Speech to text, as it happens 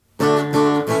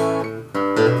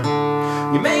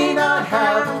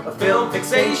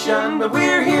sensation, but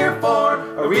we're here for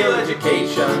a real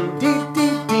education.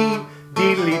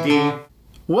 Dee-dee-dee,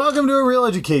 Welcome to A Real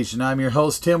Education. I'm your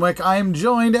host, Tim Wick. I am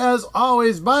joined, as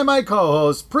always, by my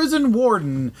co-host, Prison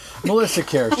Warden, Melissa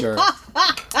Kersher.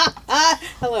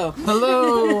 Hello.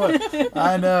 Hello.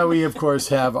 And we, of course,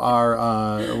 have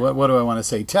our, what do I want to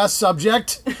say, test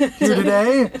subject here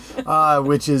today,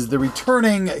 which is the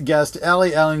returning guest,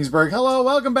 Allie Ellingsberg. Hello.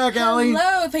 Welcome back, Allie.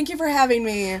 Hello. Thank you for having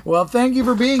me. Well, thank you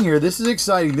for being here. This is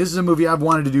exciting. This is a movie I've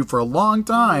wanted to do for a long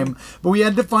time, but we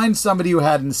had to find somebody who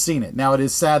hadn't seen it. Now, it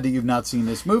is sad that you've not seen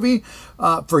this movie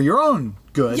for your own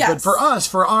good, yes. But for us,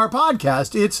 for our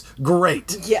podcast, it's great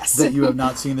that you have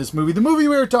not seen this movie. The movie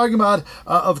we are talking about,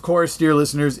 of course, dear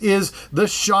listeners, is The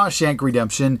Shawshank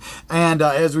Redemption. And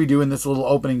as we do in this little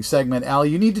opening segment, Allie,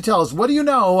 you need to tell us, what do you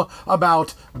know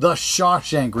about The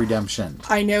Shawshank Redemption?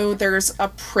 I know there's a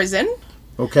prison.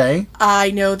 Okay.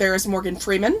 I know there's Morgan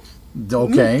Freeman.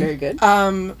 Okay. Very good.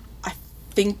 I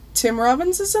think Tim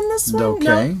Robbins is in this one.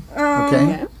 Okay. No?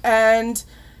 Okay. And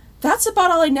that's about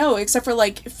all I know, except for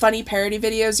like funny parody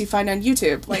videos you find on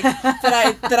YouTube, like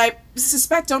that I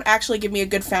suspect don't actually give me a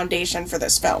good foundation for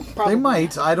this film. They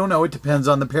might. I don't know. It depends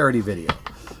on the parody video.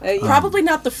 Probably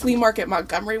not the Flea Market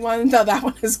Montgomery one, though. That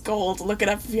one is gold. Look it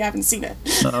up if you haven't seen it.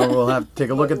 We'll have to take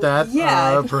a look at that.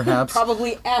 Perhaps.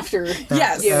 Probably after.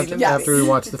 After we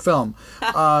watch the film.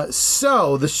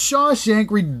 So, The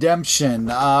Shawshank Redemption.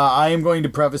 I am going to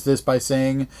preface this by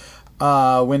saying,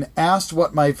 when asked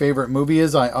what my favorite movie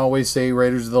is, I always say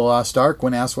Raiders of the Lost Ark.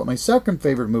 When asked what my second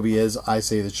favorite movie is, I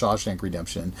say The Shawshank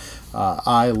Redemption.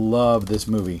 I love this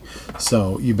movie,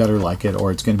 so you better like it, or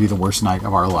it's going to be the worst night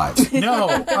of our lives.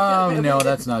 No, no,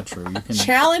 that's not true. You can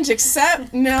challenge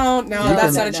accept. No,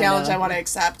 that's not a challenge I want to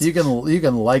accept. You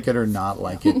can like it or not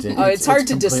like it. It's hard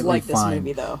to dislike this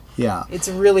movie, though. Yeah, it's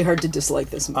really hard to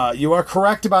dislike this movie. You are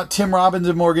correct about Tim Robbins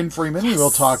and Morgan Freeman. Yes. We will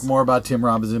talk more about Tim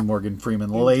Robbins and Morgan Freeman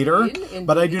later. Indeed.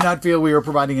 But I do not feel we are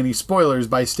providing any spoilers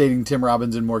by stating Tim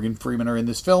Robbins and Morgan Freeman are in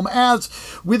this film, as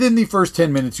within the first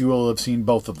 10 minutes you will have seen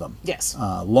both of them. Yes.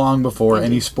 Long before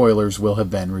any spoilers will have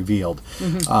been revealed.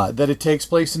 Mm-hmm. That it takes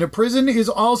place in a prison is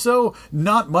also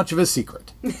not much of a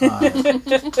secret.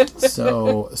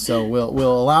 So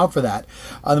we'll allow for that.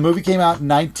 The movie came out in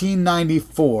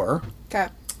 1994. Okay.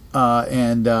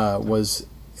 And was,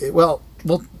 well,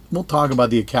 we'll talk about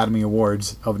the Academy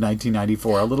Awards of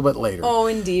 1994 a little bit later. Oh,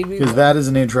 indeed. Because that is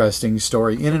an interesting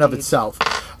story in and of itself.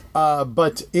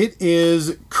 But it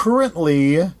is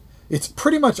currently, it's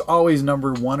pretty much always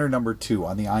number 1 or number 2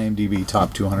 on the IMDb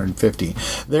Top 250.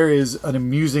 There is an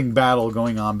amusing battle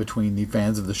going on between the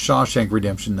fans of The Shawshank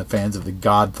Redemption and the fans of The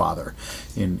Godfather.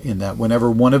 In that whenever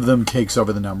one of them takes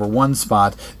over the number 1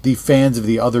 spot, the fans of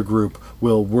the other group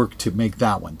will work to make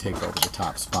that one take over the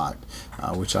top spot,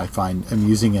 which I find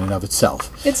amusing in and of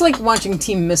itself. It's like watching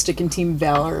Team Mystic and Team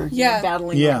Valor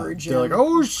battling over Jim. They're like,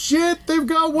 oh shit, they've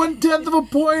got 1/10 of a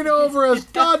point over us.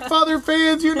 Godfather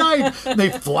fans unite! And they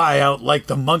fly out like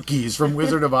the monkeys from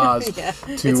Wizard of Oz.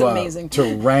 It's amazing.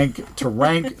 To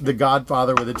rank The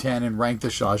Godfather with a 10 and rank The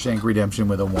Shawshank Redemption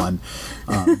with a 1,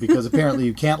 because apparently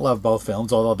you can't love both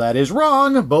films, although that is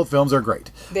wrong. Both films are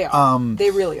great. They are. They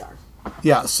really are.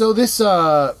 Yeah. So this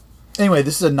anyway,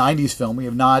 this is a 90s film. We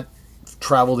have not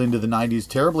traveled into the 90s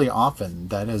terribly often.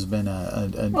 That has been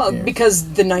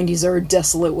because the 90s are a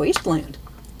desolate wasteland.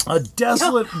 A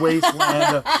desolate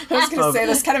wasteland. I was going to say,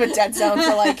 that's kind of a dead zone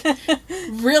for like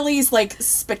really like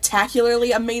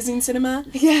spectacularly amazing cinema.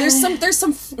 Yeah. There's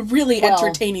some really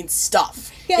entertaining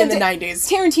stuff in the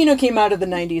 90s. Tarantino came out of the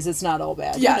 90s. It's not all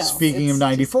bad. Yeah. Speaking of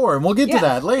 94, and we'll get to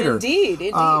that later.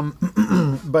 Indeed.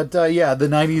 But the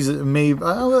 90s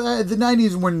the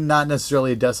 90s were not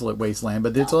necessarily a desolate wasteland,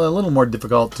 but it's a little more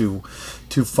difficult to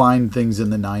find things in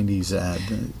the 90s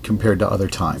compared to other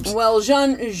times. Well,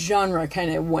 genre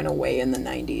kind of went away in the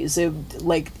 90s.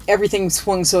 Everything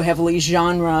swung so heavily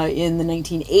genre in the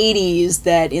 1980s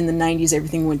that in the 90s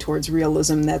everything went towards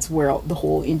realism. That's where the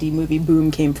whole indie movie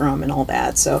boom came from and all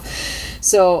that. So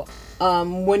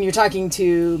when you're talking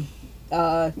to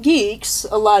geeks,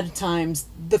 a lot of times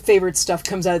the favorite stuff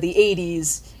comes out of the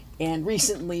 80s and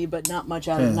recently, but not much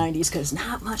out of the 90s, because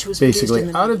not much was basically produced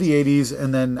in the out 90s. Of the 80s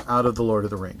and then out of the Lord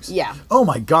of the Rings. Yeah. Oh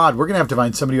my God, we're gonna have to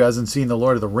find somebody who hasn't seen the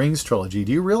Lord of the Rings trilogy.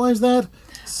 Do you realize that?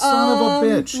 Son of a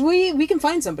bitch. We can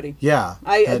find somebody. Yeah.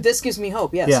 This gives me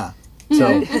hope. Yes. Yeah.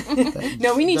 So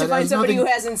no, we need to find somebody who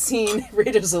hasn't seen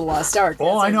Raiders of the Lost Ark.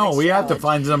 Oh, I know. We have to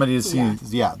find somebody who's seen.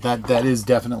 Yeah, that is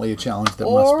definitely a challenge that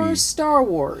must be. Or Star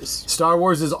Wars. Star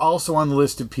Wars is also on the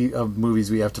list of movies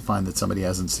we have to find that somebody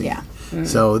hasn't seen. Yeah.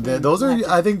 So those are.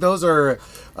 I think those are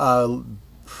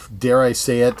dare I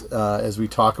say it, as we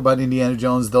talk about Indiana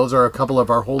Jones, those are a couple of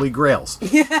our holy grails. I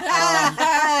see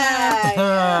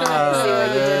what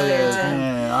you did there, Tim.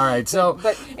 All right, so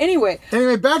But anyway,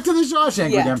 back to the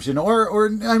Shawshank Yeah. Redemption, or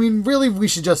I mean, really, we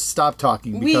should just stop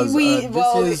talking because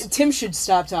this is Tim should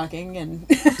stop talking, and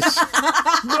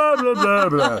blah blah blah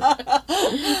blah.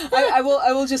 I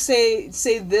will just say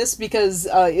this because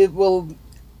it will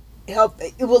help.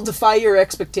 It will defy your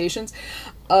expectations.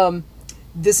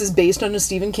 This is based on a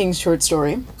Stephen King short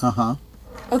story. Uh-huh.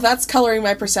 Oh, that's coloring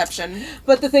my perception.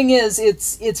 But the thing is,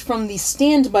 it's from the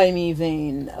Stand By Me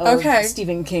vein of Okay.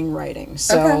 Stephen King writing.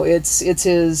 So Okay. it's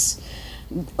his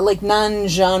like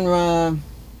non-genre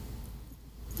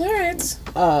All right.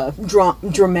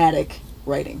 dramatic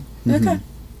writing. Okay.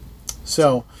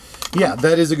 So, yeah,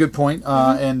 that is a good point,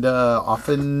 and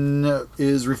often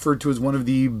is referred to as one of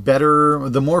the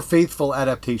more faithful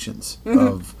adaptations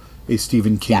of a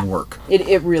Stephen King work.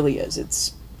 It really is.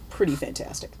 It's pretty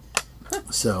fantastic.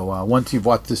 So once you've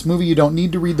watched this movie, you don't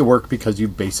need to read the work because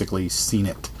you've basically seen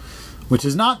it, which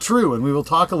is not true, and we will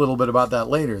talk a little bit about that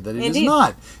later, that it is Indeed.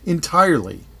 not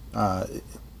entirely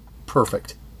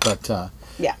perfect, but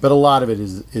Yeah. but a lot of it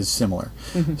is similar.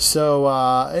 So,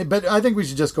 but I think we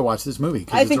should just go watch this movie I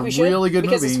because think it's we a should, really good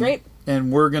because movie, it's great.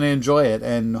 and we're going to enjoy it.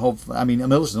 And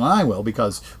Melissa and I will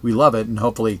because we love it, and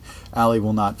hopefully Allie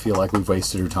will not feel like we've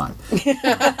wasted her time.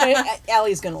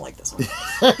 Allie's gonna like this one.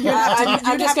 You'd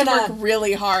have just to gonna- work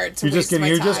really hard to You're just waste gonna, my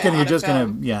you're just time gonna, on you're a just gonna,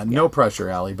 film. yeah, no pressure,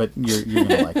 Allie, but you're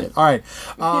gonna like it. All right,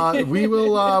 we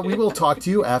will talk to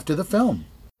you after the film.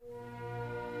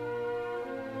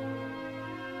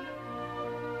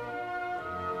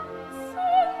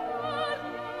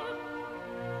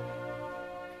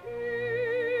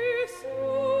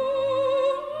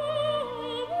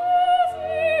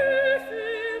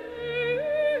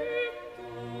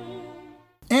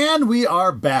 And we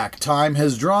are back. Time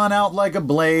has drawn out like a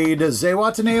blade.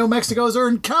 Zihuatanejo, Mexico has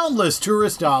earned countless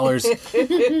tourist dollars.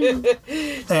 And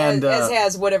as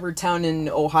has whatever town in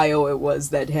Ohio it was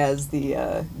that has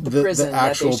the prison the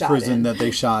actual that they shot prison in. that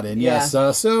they shot in. Yeah.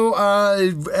 Yes.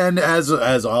 And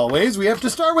as always, we have to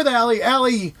start with Allie.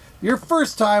 Allie, your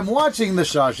first time watching The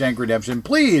Shawshank Redemption.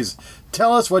 Please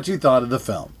tell us what you thought of the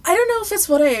film. I don't know if it's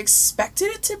what I expected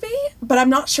it to be, but I'm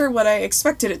not sure what I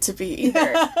expected it to be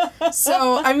either.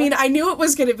 So, I mean, I knew it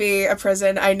was going to be a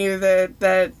prison. I knew that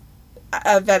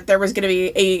there was going to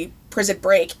be a prison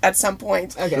break at some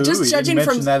point. Okay. Ooh, Just you judging didn't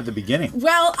mention from that at the beginning.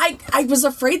 Well, I was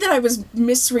afraid that I was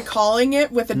misrecalling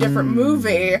it with a different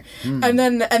movie, and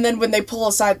then when they pull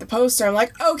aside the poster, I'm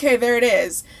like, okay, there it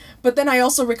is. But then I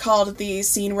also recalled the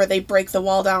scene where they break the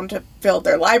wall down to build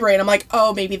their library, and I'm like,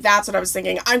 oh, maybe that's what I was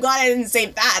thinking. I'm glad I didn't say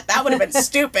that. That would have been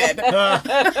stupid.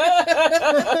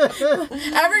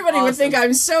 Everybody would think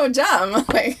I'm so dumb.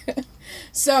 It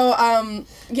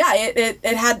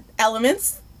had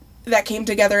elements that came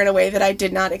together in a way that I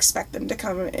did not expect them to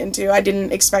come into. I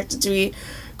didn't expect it to be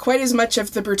quite as much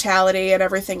of the brutality and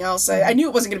everything else. I knew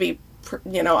it wasn't going to be,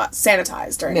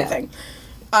 sanitized or anything.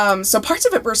 So parts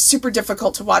of it were super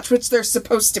difficult to watch, which they're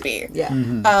supposed to be.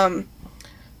 Yeah.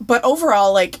 But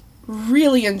overall,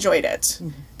 really enjoyed it,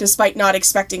 despite not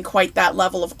expecting quite that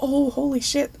level of, oh, holy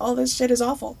shit, all this shit is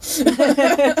awful.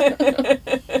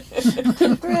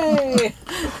 Hooray.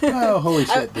 Oh, holy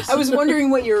shit. I was wondering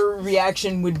what your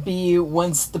reaction would be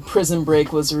once the prison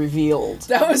break was revealed.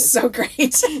 That was so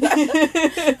great.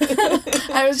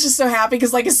 I was just so happy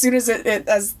because, as soon as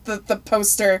as the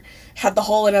poster had the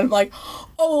hole in it, I'm like,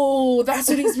 oh, that's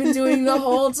what he's been doing the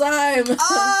whole time.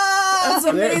 That's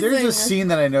amazing. There's a scene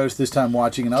that I noticed this time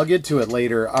watching, and I'll get to it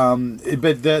later.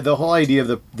 But the whole idea of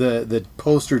the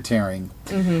poster tearing.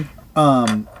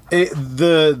 One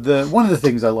of the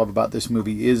things I love about this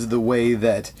movie is the way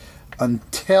that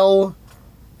until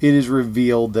it is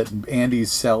revealed that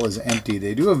Andy's cell is empty,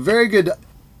 they do a very good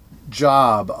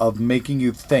job of making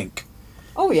you think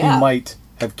Oh yeah. he might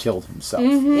have killed himself.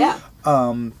 Yeah.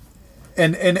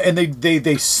 And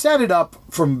they set it up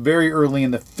from very early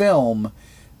in the film.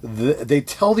 They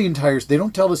tell the entire. They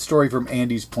don't tell the story from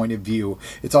Andy's point of view.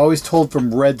 It's always told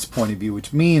from Red's point of view,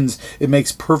 which means it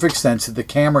makes perfect sense that the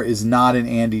camera is not in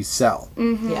Andy's cell.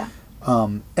 Yeah.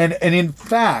 And in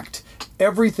fact,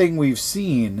 everything we've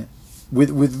seen,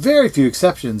 with very few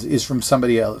exceptions, is from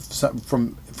somebody else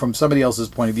from somebody else's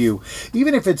point of view.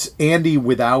 Even if it's Andy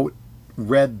without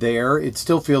Red there, it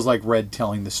still feels like Red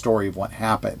telling the story of what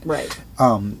happened. Right.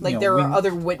 Like there are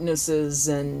other witnesses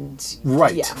and...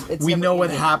 Right. Yeah, we know what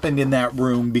happened in that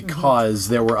room because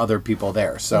there were other people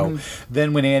there. So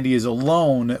then when Andy is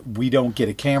alone, we don't get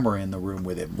a camera in the room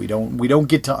with him. We don't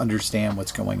get to understand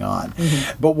what's going on.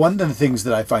 But one of the things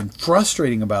that I find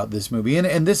frustrating about this movie,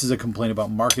 and this is a complaint about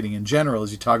marketing in general,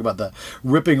 is you talk about the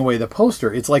ripping away the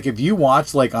poster. It's like if you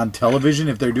watch like on television,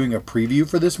 if they're doing a preview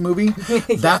for this movie,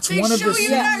 that's one of the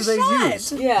scenes they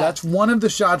use. Yeah. That's one of the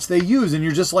shots they use, and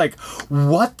you're just like,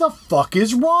 what the fuck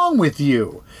is wrong with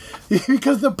you?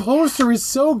 Because the poster is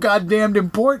so goddamn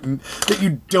important that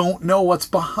you don't know what's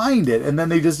behind it. And then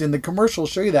they just, in the commercial,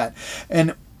 show you that.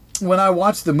 And when I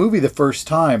watched the movie the first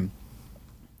time,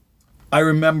 I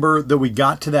remember that we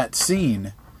got to that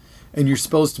scene, and you're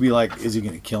supposed to be like, is he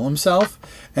going to kill himself?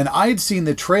 And I'd seen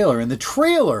the trailer, and the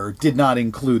trailer did not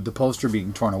include the poster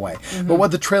being torn away. But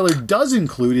what the trailer does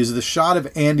include is the shot of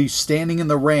Andy standing in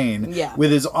the rain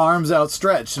with his arms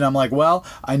outstretched. And I'm like, well,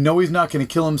 I know he's not going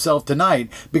to kill himself tonight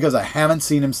because I haven't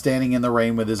seen him standing in the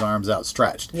rain with his arms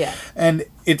outstretched. Yeah. And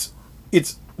it's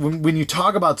when you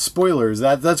talk about spoilers,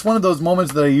 that's one of those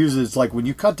moments that I use. It's like when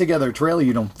you cut together a trailer,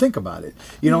 you don't think about it.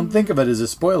 You don't think of it as a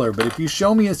spoiler. But if you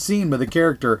show me a scene with a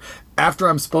character after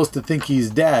I'm supposed to think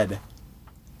he's dead,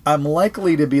 I'm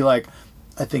likely to be like,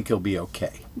 I think he'll be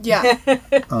okay. Yeah.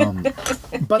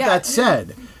 But that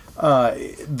said,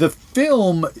 the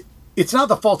film, it's not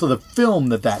the fault of the film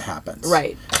that happens.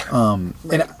 Right. And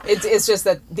It's just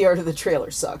that the art of the trailer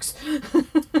sucks.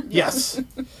 yes.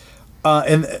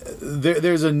 And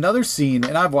there's another scene,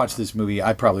 and I've watched this movie.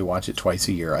 I probably watch it twice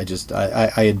a year.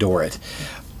 I adore it.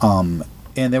 And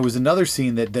there was another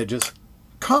scene that just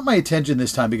caught my attention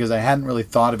this time because I hadn't really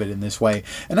thought of it in this way.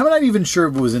 And I'm not even sure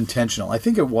if it was intentional. I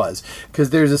think it was,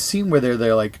 because there's a scene where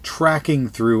they're like tracking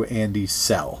through Andy's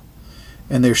cell.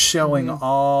 And they're showing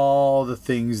all the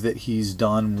things that he's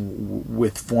done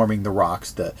with forming the rocks,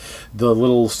 the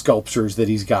little sculptures that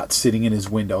he's got sitting in his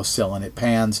windowsill, and it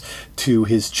pans to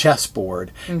his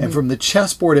chessboard. And from the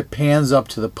chessboard, it pans up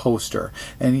to the poster.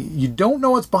 And you don't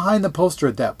know what's behind the poster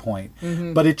at that point,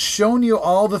 but it's shown you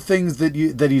all the things that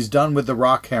he's done with the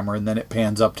rock hammer, and then it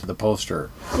pans up to the poster,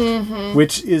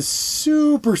 which is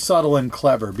super subtle and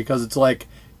clever because it's like,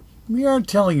 we aren't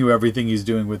telling you everything he's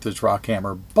doing with this rock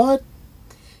hammer, but...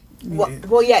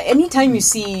 Well, yeah. Anytime you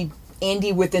see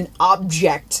Andy with an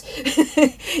object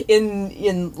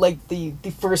in like the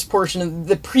first portion of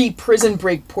the pre-prison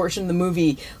break portion of the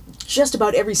movie, just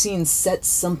about every scene sets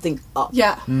something up.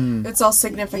 Yeah, it's all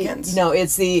significant.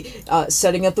 It's the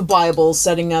setting up the Bible,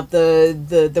 setting up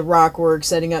the rock work,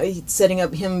 setting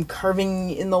up him carving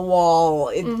in the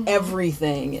wall,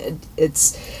 everything.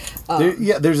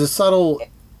 There's a subtle.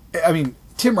 I mean,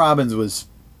 Tim Robbins was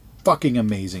fucking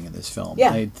amazing in this film.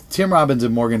 Yeah. Tim Robbins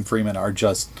and Morgan Freeman are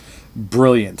just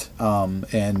brilliant,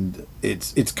 and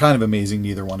it's kind of amazing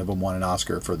neither one of them won an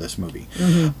Oscar for this movie.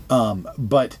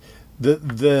 But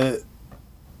the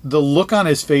look on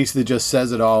his face that just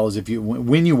says it all is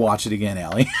when you watch it again,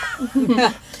 Allie.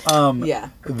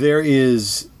 There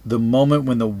is the moment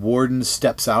when the warden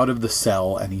steps out of the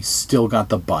cell and he's still got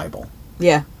the Bible.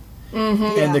 Yeah.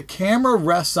 And the camera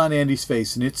rests on Andy's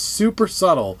face, and it's super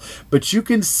subtle, but you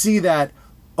can see that,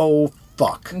 oh,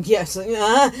 fuck. Yes.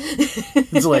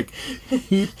 It's like,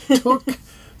 he took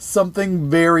something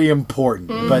very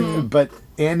important. But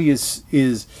Andy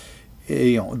is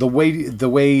the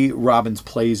way Robbins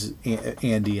plays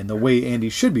Andy, and the way Andy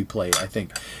should be played, I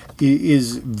think,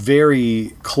 is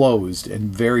very closed and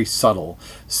very subtle.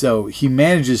 So he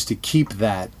manages to keep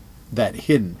that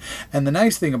hidden. And the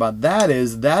nice thing about that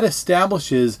is that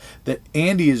establishes that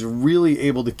Andy is really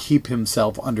able to keep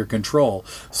himself under control.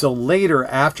 So later,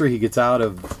 after he gets out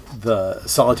of the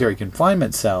solitary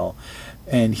confinement cell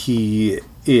and he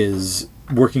is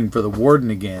working for the warden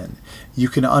again, you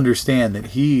can understand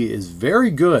that he is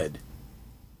very good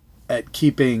at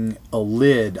keeping a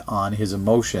lid on his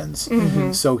emotions.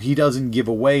 So he doesn't give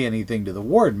away anything to the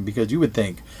warden, because you would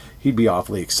think he'd be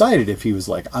awfully excited if he was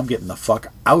like, I'm getting the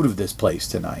fuck out of this place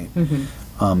tonight.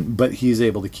 But he's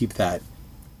able to keep that.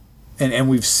 And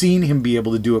we've seen him be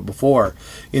able to do it before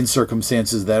in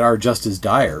circumstances that are just as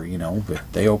dire.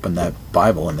 They open that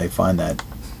Bible and they find that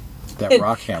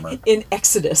rock hammer. In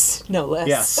Exodus, no less.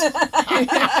 Yes.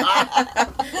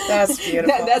 That's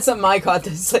beautiful. That's a my caught.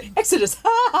 It's like, Exodus.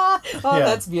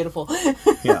 That's beautiful.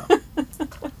 Yeah.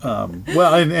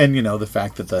 Well, and the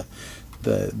fact that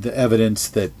the evidence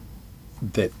that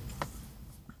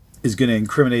is going to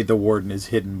incriminate the warden is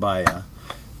hidden by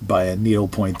by a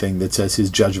needlepoint thing that says his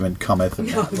judgment cometh and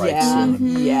that right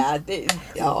soon. Yeah.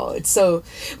 It's so...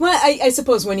 Well, I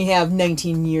suppose when you have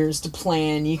 19 years to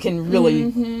plan, you can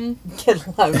really get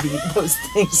a lot of those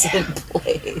things in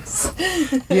place.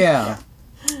 Yeah.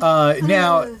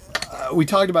 Now, we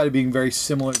talked about it being very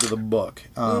similar to the book,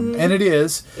 and it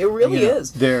is. It really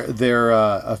is. There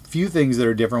are a few things that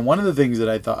are different. One of the things that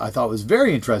I thought was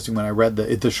very interesting when I read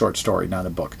the short story, not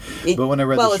a book, but when I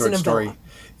read the short story,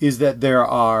 is that there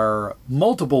are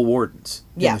multiple wardens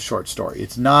in the short story.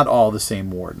 It's not all the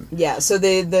same warden. Yeah. So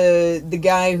the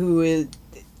guy who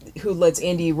lets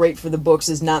Andy write for the books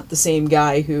is not the same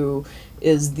guy who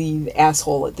is the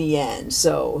asshole at the end.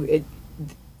 So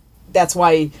that's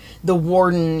why the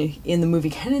warden in the movie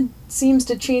kind of seems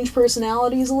to change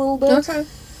personalities a little bit. Okay,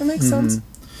 that makes sense.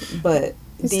 But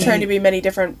he's trying to be many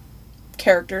different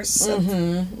characters. So.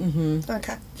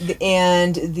 Okay.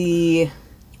 And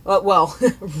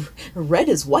Red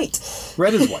is white.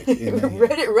 Red is white.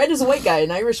 Red is a white guy,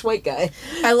 an Irish white guy.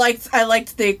 I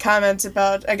liked the comment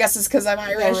about, I guess it's because I'm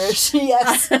Irish.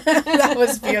 Yes. That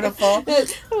was beautiful.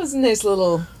 That was a nice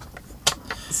little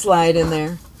slide in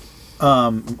there.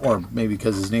 Or maybe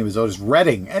because his name is Otis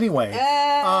Redding. Anyway.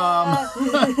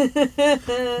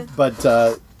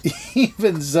 But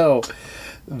even so,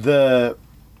 the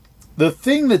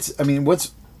thing that's, I mean,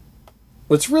 what's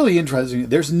really interesting,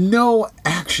 there's no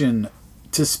action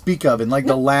to speak of in like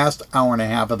the last hour and a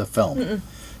half of the film.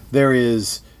 There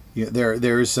is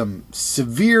some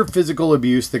severe physical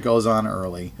abuse that goes on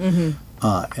early.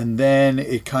 And then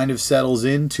it kind of settles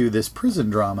into this prison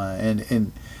drama,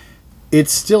 and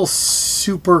it's still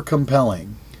super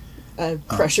compelling.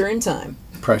 Pressure in time.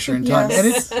 Pressure in time.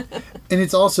 Yes. And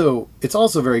it's also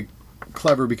very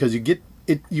clever because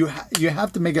you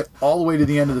have to make it all the way to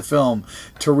the end of the film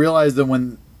to realize that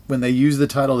when they use the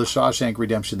title The Shawshank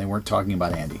Redemption, they weren't talking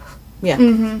about Andy.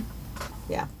 Yeah.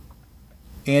 Yeah.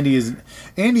 Andy is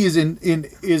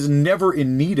never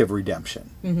in need of redemption.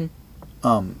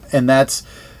 And that's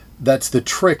the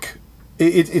trick.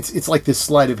 It's like this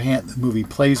sleight of hand the movie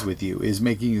plays with you, is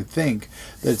making you think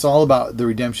that it's all about the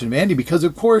redemption of Andy, because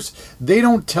of course they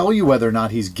don't tell you whether or not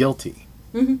he's guilty.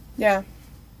 Yeah.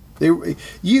 It's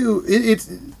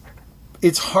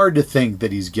hard to think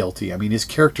that he's guilty. I mean, his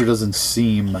character doesn't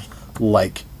seem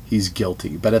like he's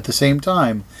guilty, but at the same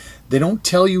time, they don't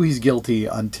tell you he's guilty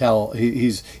until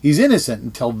he's innocent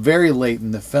until very late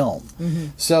in the film.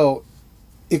 So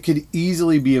it could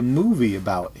easily be a movie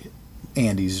about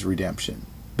Andy's redemption,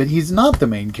 but he's not the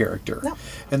main character. No.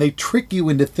 And they trick you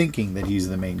into thinking that he's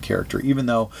the main character, even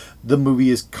though the movie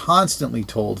is constantly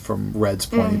told from Red's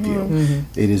point of view.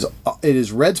 It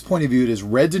is Red's point of view. It is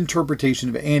Red's interpretation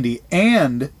of Andy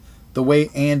and the way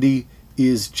Andy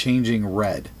is changing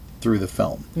Red through the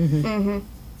film.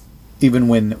 Even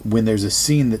when there's a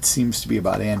scene that seems to be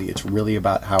about Andy, it's really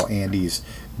about how Andy's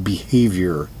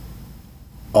behavior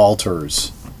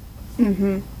alters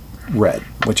Red,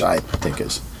 which I think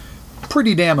is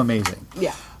pretty damn amazing.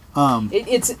 Yeah.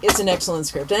 It's an excellent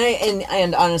script,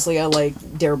 and honestly, I like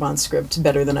Darabont's script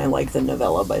better than I like the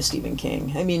novella by Stephen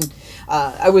King. I mean,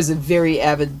 I was a very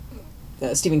avid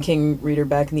Stephen King reader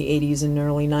back in the 80s and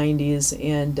early 90s,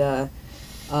 and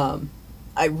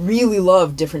I really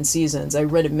loved Different Seasons. I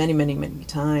read it many, many, many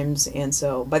times, and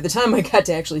so by the time I got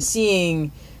to actually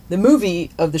seeing the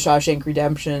movie of The Shawshank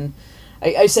Redemption,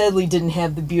 I sadly didn't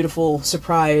have the beautiful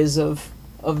surprise of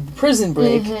the prison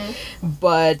break,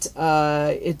 but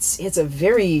it's a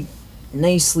very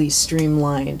nicely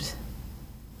streamlined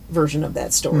version of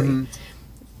that story.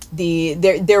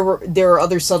 There are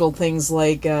other subtle things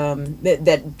like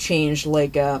that changed,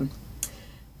 like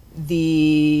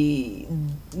the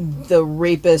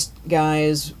rapist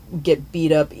guys get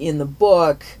beat up in the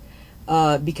book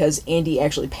because Andy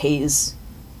actually pays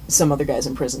some other guys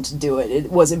in prison to do it.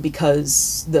 It wasn't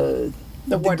because the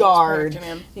guard.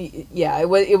 Yeah,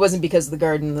 it wasn't because of the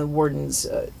guard and the warden's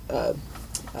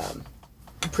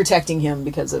protecting him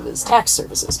because of his tax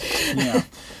services. Yeah,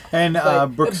 and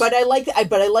Brooks. But I like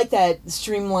that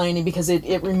streamlining because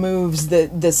it removes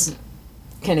this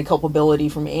kind of culpability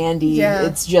from Andy. Yeah.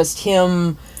 It's just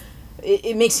him.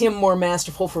 It makes him more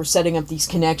masterful for setting up these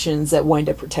connections that wind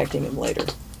up protecting him later.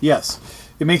 Yes.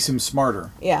 It makes him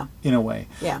smarter. Yeah. In a way.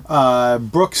 Yeah.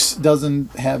 Brooks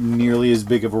doesn't have nearly as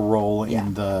big of a role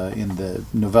in the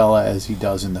novella as he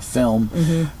does in the film,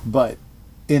 but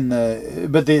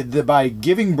by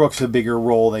giving Brooks a bigger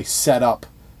role, they set up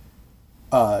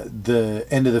the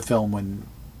end of the film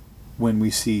when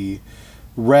we see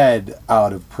Red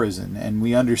out of prison and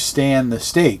we understand the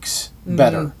stakes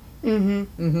better.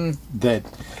 That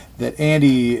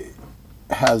Andy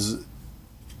has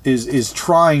is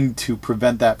trying to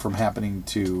prevent that from happening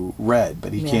to Red,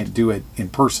 but he can't do it in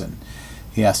person.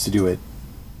 He has to do it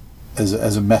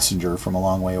as a messenger from a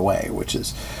long way away, which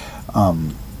is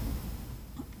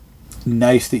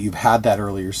nice that you've had that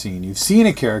earlier scene. You've seen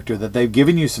a character that they've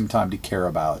given you some time to care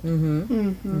about,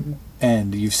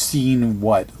 and you've seen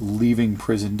what leaving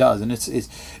prison does. And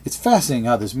it's fascinating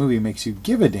how this movie makes you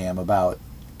give a damn about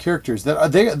characters that are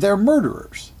they're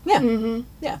murderers. Yeah,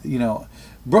 yeah. You know,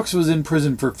 Brooks was in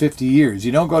prison for 50 years.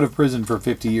 You don't go to prison for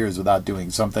 50 years without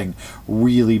doing something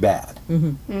really bad.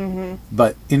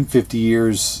 But in 50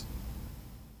 years,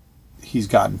 he's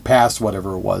gotten past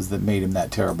whatever it was that made him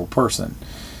that terrible person.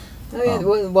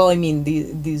 Well, I mean,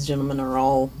 these gentlemen are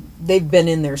all, they've been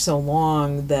in there so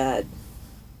long that,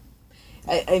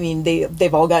 I mean,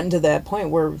 they've all gotten to that point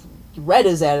where Red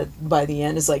is at it by the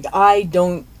end. It's like, I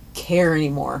don't care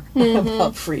anymore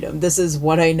about freedom. This is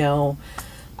what I know.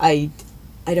 I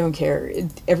don't care.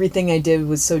 Everything I did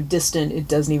was so distant, it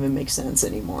doesn't even make sense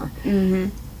anymore.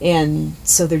 And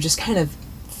so they're just kind of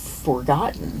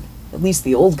forgotten. At least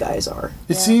the old guys are.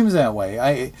 It seems that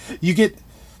way. You get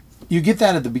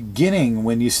that at the beginning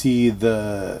when you see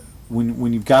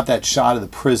when you've got that shot of the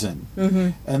prison,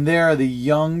 and there are the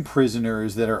young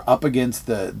prisoners that are up against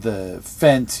the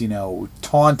fence, you know,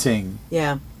 taunting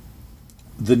the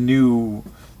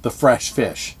fresh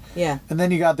fish. Yeah. And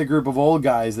then you got the group of old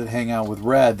guys that hang out with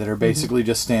Red that are basically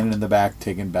just standing in the back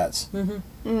taking bets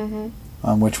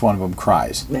on which one of them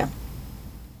cries. Yeah.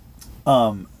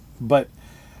 But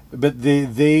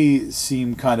they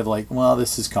seem kind of like, well,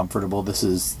 this is comfortable. This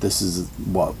is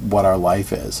what our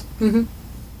life is.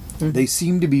 They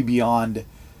seem to be beyond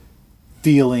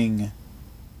feeling,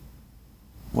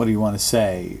 what do you want to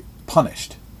say,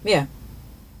 punished. Yeah.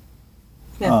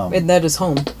 Yeah, and that is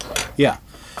home. Yeah.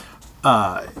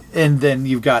 And then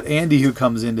you've got Andy who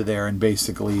comes into there and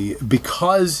basically,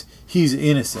 because he's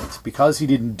innocent, because he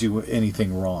didn't do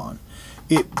anything wrong,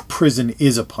 prison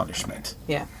is a punishment.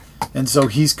 Yeah. And so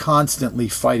he's constantly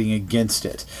fighting against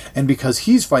it. And because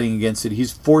he's fighting against it,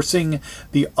 he's forcing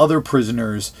the other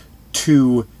prisoners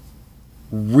to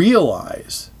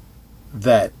realize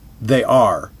that they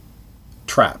are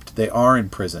trapped. They are in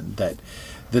prison. That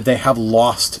they have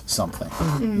lost something.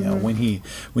 You know, when he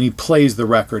plays the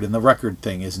record, and the record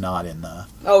thing is not in the...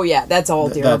 Oh, yeah, that's all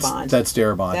Darabont. That's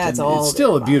Darabont. That's and all it's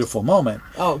still Darabont. a beautiful moment.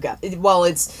 Oh, God. Well,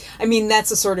 that's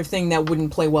the sort of thing that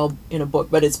wouldn't play well in a book,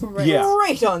 but it's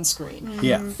great on screen.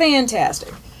 Yeah.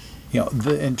 Fantastic. You know,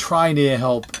 and trying to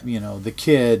help, you know, the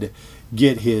kid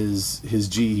get his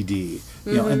GED.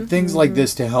 You know, and things like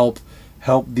this to help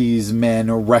these men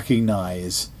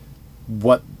recognize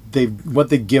what they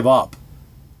give up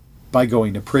by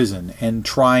going to prison, and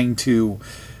trying to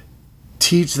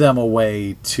teach them a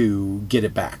way to get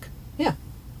it back. Yeah.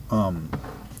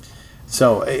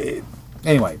 So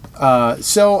anyway,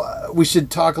 so we should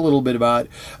talk a little bit about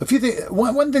a few things.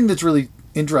 One thing that's really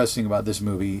interesting about this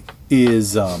movie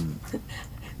is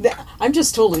I'm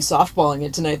just totally softballing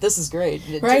it tonight. This is great.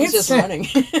 Right? It's just running.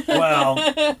 well,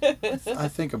 I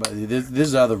think about it. This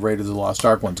is how the Raiders of the Lost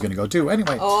Ark one's going to go too.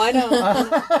 Anyway. Oh, I know.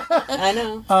 I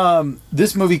know.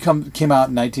 This movie came out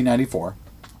in 1994.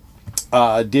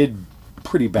 Did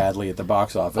pretty badly at the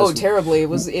box office. Oh, terribly.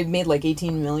 It made like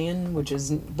 18 million, which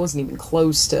wasn't even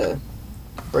close to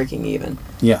breaking even.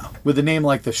 Yeah. With a name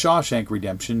like The Shawshank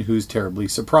Redemption, who's terribly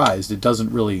surprised. It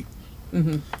doesn't really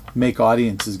make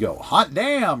audiences go, hot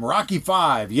damn, Rocky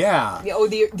V, yeah. Oh,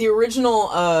 the original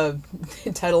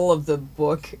title of the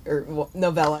book, or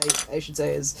novella, I should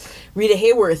say, is Rita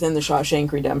Hayworth in The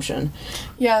Shawshank Redemption.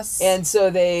 Yes. And so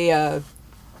they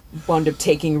wound up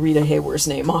taking Rita Hayworth's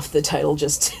name off the title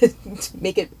just to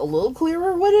make it a little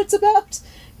clearer what it's about,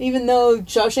 even though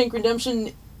Shawshank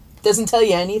Redemption doesn't tell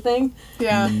you anything.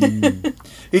 Yeah.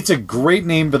 It's a great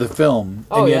name for the film,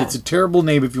 and yet yeah. it's a terrible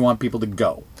name if you want people to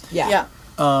go. Yeah. Yeah.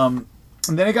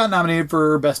 And then it got nominated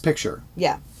for Best Picture.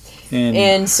 Yeah.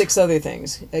 And 6 other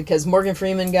things, because Morgan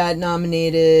Freeman got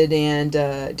nominated, and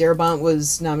Darabont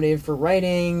was nominated for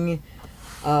writing.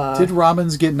 did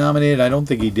Robbins get nominated? I don't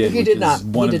think he did. He did not. Is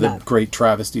one He of did the not. great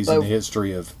travesties in But the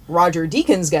history of... Roger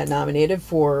Deakins got nominated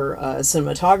for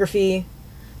cinematography.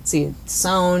 Let's see,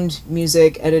 sound,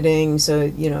 music, editing. So,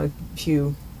 you know, a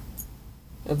few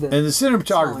of the... And the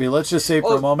cinematography, let's just say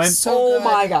for a moment, so good.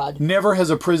 my God. never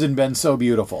has a prison been so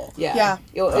beautiful. Yeah.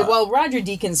 Yeah. Well, Roger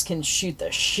Deakins can shoot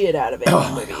the shit out of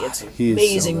any movie. It's He is so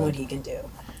amazing good. what he can do.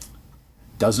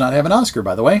 Does not have an Oscar,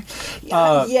 by the way.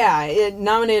 It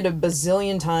nominated a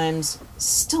bazillion times.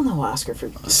 Still no Oscar for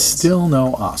Deakins. Still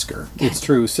no Oscar. It's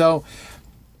true. So,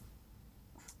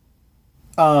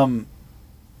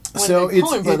 One So of the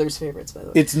Coen Brothers' favorites, by the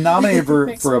way. It's nominated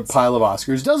Makes for a sense. pile of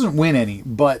Oscars. Doesn't win any,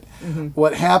 but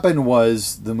what happened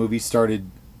was the movie started.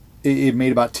 It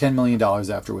made about $10 million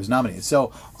after it was nominated.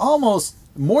 So almost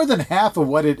more than half of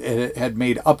what it had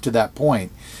made up to that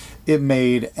point, it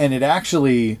made, and it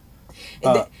actually.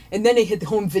 And then it hit the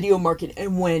home video market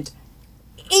and went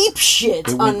ape shit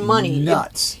It on went money.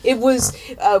 nuts. It was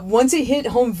once it hit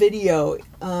home video,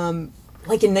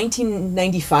 like in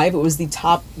 1995, it was the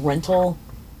top rental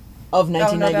of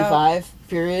 1995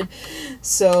 period.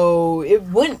 So it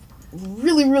went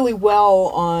really, really well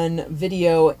on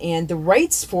video, and the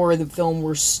rights for the film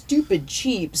were stupid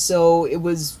cheap. So it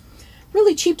was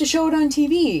really cheap to show it on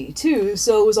TV too.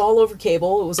 So it was all over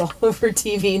cable. It was all over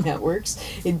TV networks.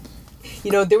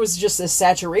 There was just a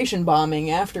saturation bombing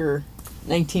after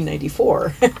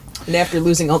 1994, and after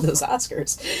losing all those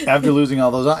Oscars. After losing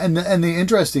all those, and the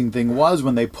interesting thing was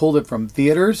when they pulled it from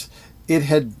theaters, it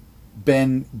had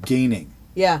been gaining.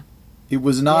 Yeah. It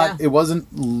was not. Yeah. It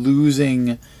wasn't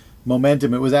losing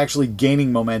momentum. It was actually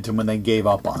gaining momentum when they gave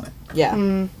up on it. Yeah.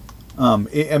 I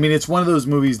mean, it's one of those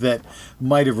movies that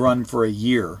might have run for a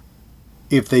year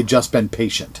if they'd just been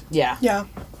patient. Yeah. Yeah.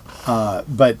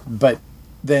 But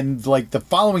then, like the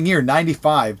following year,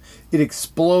 95, it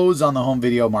explodes on the home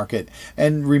video market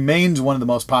and remains one of the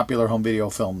most popular home video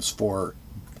films for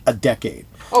a decade.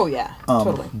 Oh yeah.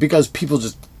 Totally. Because people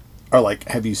just are like,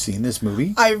 "Have you seen this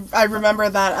movie?" I remember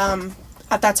that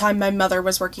at that time my mother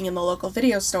was working in the local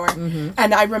video store,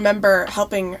 and I remember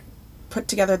helping put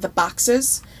together the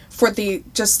boxes for the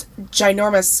just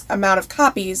ginormous amount of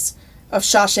copies of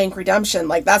Shawshank Redemption.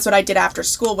 Like, that's what I did after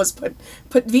school, was put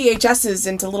VHSs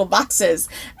into little boxes.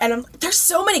 And I'm like, there's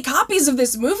so many copies of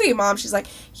this movie, Mom. She's like,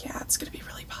 yeah, it's going to be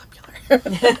really popular.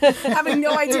 Having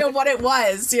no idea what it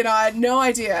was. I had no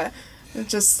idea.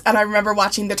 And I remember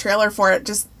watching the trailer for it,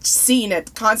 just seeing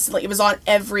it constantly. It was on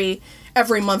every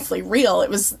monthly reel.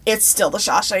 It's still the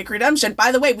Shawshank Redemption.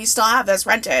 By the way, we still have this.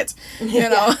 Rent it.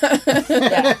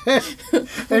 Yeah.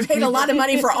 We paid a lot of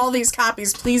money for all these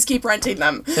copies. Please keep renting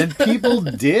them. And people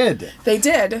did. They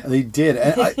did. They did.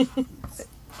 And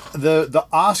the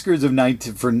Oscars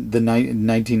for the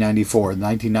 1994,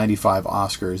 1995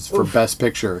 Oscars for Best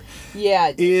Picture,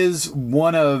 is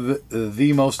one of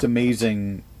the most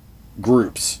amazing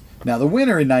groups. Now, the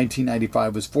winner in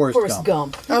 1995 was Forrest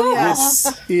Gump. Oh, yes.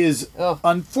 Which is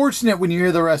unfortunate when you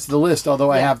hear the rest of the list,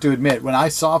 although I have to admit, when I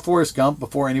saw Forrest Gump,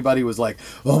 before anybody was like,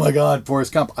 oh my God,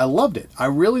 Forrest Gump, I loved it. I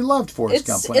really loved Forrest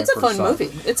Gump when I first saw it. It's a fun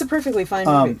movie. It's a perfectly fine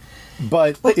movie.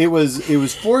 But it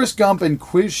was Forrest Gump and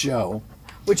Quiz Show.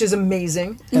 Which is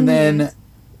amazing. And then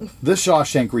The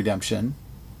Shawshank Redemption.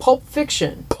 Pulp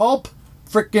Fiction. Pulp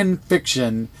frickin'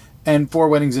 Fiction. And Four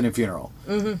Weddings and a Funeral,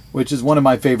 which is one of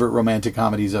my favorite romantic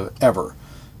comedies ever.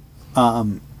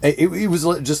 It was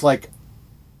just like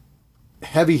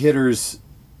heavy hitters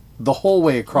the whole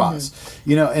way across,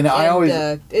 and I always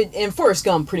and Forrest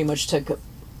Gump pretty much took a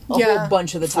whole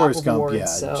bunch of the top Forrest Gump,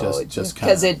 awards. So just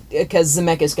because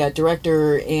Zemeckis got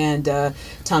director and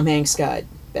Tom Hanks got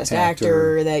Best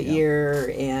Actor that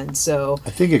year, and so I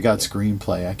think it got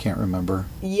screenplay. I can't remember.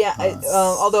 Yeah,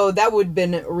 although that would have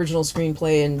been original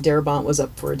screenplay, and Darabont was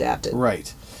up for adapted.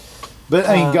 Right, but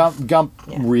I mean, Gump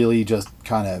really just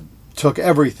kind of took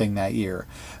everything that year.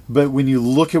 But when you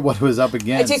look at what it was up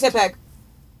against, I take that back.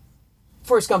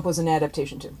 Forrest Gump was an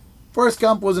adaptation too. Forrest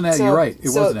Gump wasn't that. You're right. It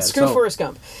wasn't that. Screw Forrest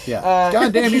Gump. Yeah.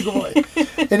 God damn you, boy.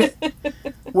 And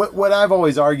what I've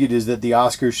always argued is that the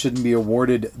Oscars shouldn't be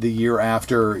awarded the year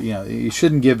after. You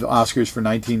shouldn't give Oscars for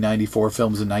 1994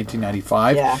 films in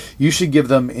 1995. Yeah. You should give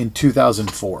them in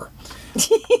 2004.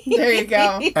 There you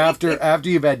go. After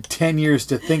you've had 10 years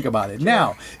to think about it.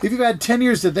 Now, if you've had 10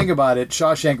 years to think about it,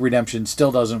 Shawshank Redemption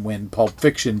still doesn't win. Pulp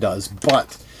Fiction does,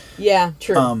 but yeah,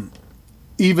 true.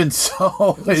 Even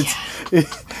so,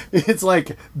 it's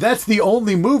like that's the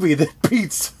only movie that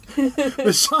beats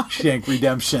the Shawshank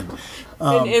Redemption.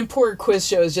 And poor Quiz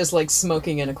Show is just like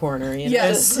smoking in a corner.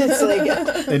 Yes. It's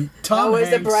like, and Tom always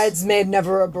Hanks, a bridesmaid,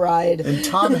 never a bride. And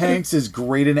Tom Hanks is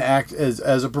great in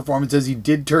as a performance as he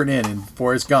did turn in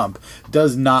Forrest Gump.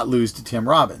 Does not lose to Tim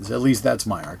Robbins. At least that's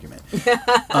my argument.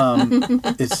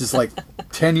 It's just like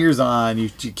 10 years on,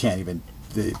 you can't even.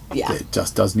 It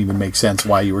just doesn't even make sense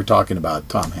why you were talking about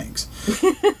Tom Hanks.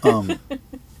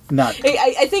 Not.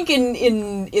 I think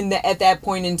at that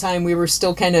point in time we were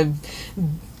still kind of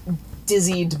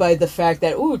dizzied by the fact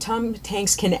that Tom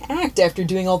Hanks can act after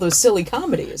doing all those silly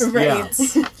comedies. Right.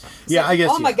 Yeah, I guess.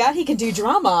 Oh my God, he can do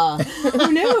drama.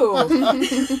 Who knew?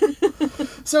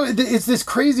 So it's this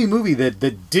crazy movie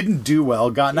that didn't do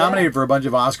well, got nominated for a bunch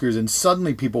of Oscars, and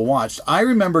suddenly people watched. I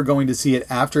remember going to see it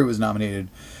after it was nominated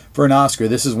for an Oscar.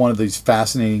 This is one of these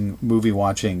fascinating movie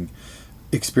watching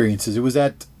experiences. It was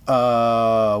at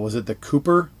was it the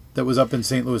Cooper that was up in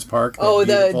St. Louis Park? Oh,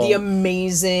 the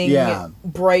amazing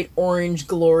bright orange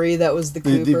glory that was the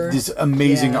Cooper. This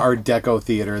amazing Art Deco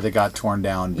theater that got torn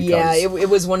down. Because, it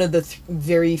was one of the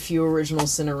very few original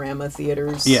Cinerama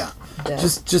theaters. Yeah.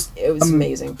 It was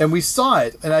amazing. And we saw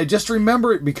it, and I just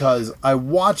remember it because I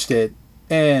watched it,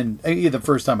 and the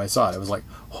first time I saw it, I was like,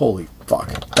 holy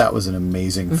fuck, that was an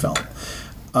amazing film.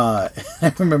 I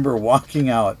remember walking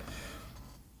out,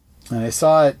 and I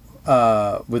saw it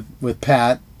with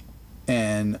Pat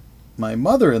and my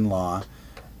mother-in-law,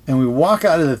 and we walk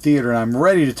out of the theater, and I'm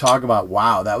ready to talk about,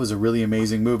 wow, that was a really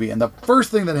amazing movie. And the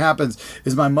first thing that happens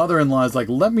is my mother-in-law is like,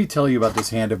 let me tell you about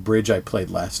this hand of bridge I played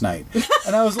last night.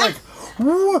 And I was like,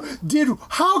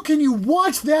 how can you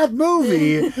watch that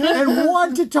movie and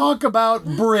want to talk about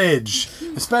bridge?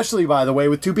 Especially, by the way,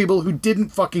 with two people who didn't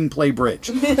fucking play bridge.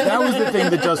 That was the thing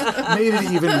that just made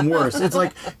it even worse. It's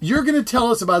like, you're going to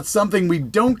tell us about something we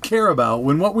don't care about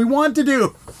when what we want to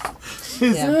do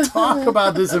is talk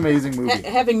about this amazing movie.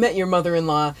 Having met your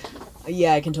mother-in-law,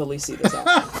 I can totally see this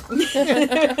happening.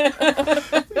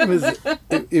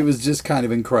 It was just kind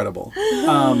of incredible.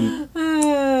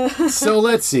 So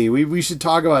let's see. We should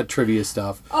talk about trivia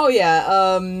stuff. Oh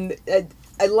yeah.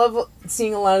 I love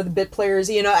seeing a lot of the bit players.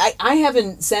 I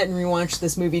haven't sat and rewatched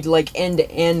this movie like end to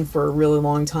end for a really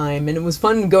long time, and it was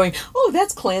fun going, oh,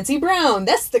 that's Clancy Brown.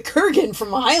 That's the Kurgan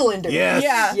from Highlander. Yes.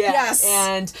 Yeah. Yes.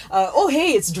 And oh,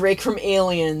 hey, it's Drake from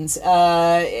Aliens.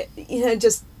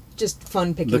 Just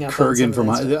fun picking the up Kurgan on from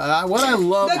what I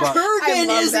love the about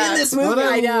Kurgan is that. in this movie. what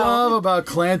I love about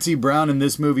Clancy Brown in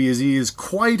this movie is he is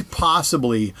quite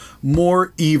possibly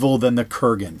more evil than the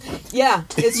Kurgan. Yeah,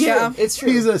 it's true. It's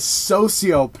true. He's a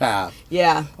sociopath.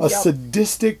 Yeah. A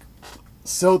sadistic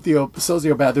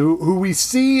sociopath who we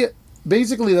see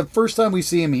basically the first time we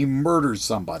see him, he murders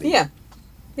somebody. Yeah.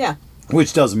 Yeah.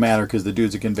 Which doesn't matter because the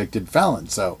dude's a convicted felon,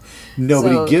 so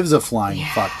nobody gives a flying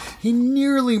fuck. He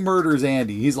nearly murders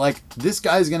Andy. He's like, this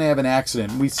guy's going to have an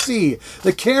accident. We see,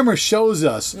 the camera shows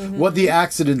us what the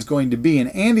accident's going to be, and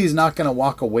Andy's not going to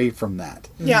walk away from that.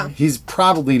 Yeah. He's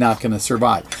probably not going to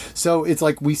survive. So it's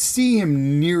like we see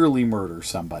him nearly murder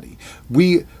somebody.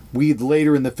 We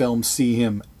later in the film see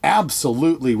him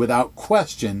absolutely, without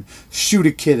question, shoot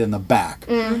a kid in the back.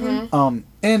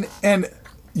 And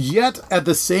yet, at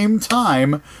the same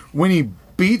time, when he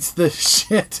beats the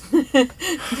shit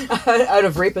out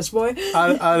of Rapist Boy,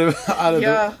 we're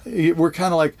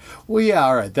kind of like, well, yeah,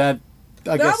 all right, that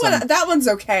one's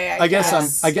okay. I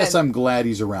guess I'm glad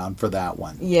he's around for that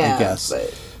one. Yeah, I guess.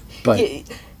 But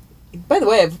by the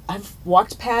way, I've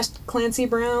walked past Clancy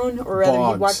Brown, or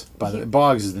rather,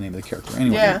 Boggs is the name of the character.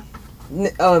 Anyway. Yeah.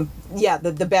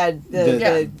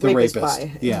 The rapist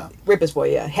boy. Yeah. Rapist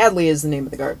boy, yeah. Hadley is the name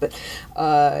of the guard. But,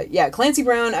 Clancy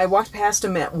Brown, I walked past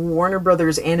him at Warner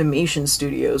Brothers Animation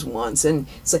Studios once, and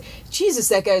it's like, Jesus,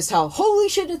 that guy's tall. Holy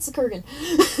shit, it's the Kurgan.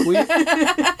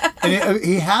 And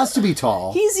he has to be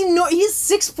tall. He's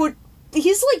 6 foot.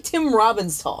 He's like Tim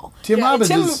Robbins tall. Tim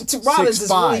Robbins is 6'5". Is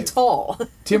really tall.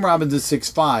 Tim Robbins is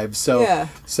 6'5",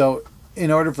 so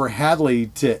in order for Hadley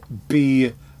to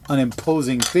be an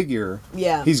imposing figure,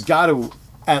 he's got to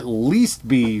at least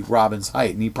be Robin's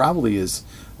height, and he probably is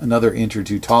another inch or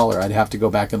two taller. I'd have to go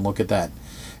back and look at that.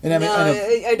 And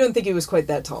I don't think he was quite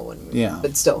that tall when. Yeah,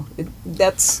 but still,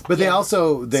 that's. But they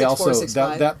also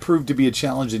 6'4", that proved to be a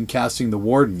challenge in casting the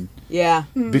warden. Yeah,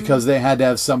 because they had to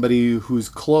have somebody whose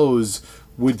clothes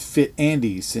would fit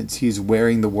Andy, since he's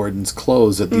wearing the warden's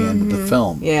clothes at the end of the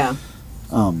film. Yeah.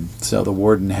 So the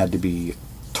warden had to be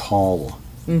tall.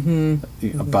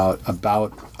 About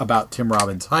Tim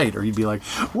Robbins' height, or he'd be like,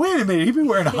 wait a minute, he'd be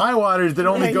wearing high waters that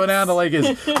only go down to like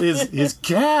his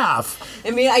calf.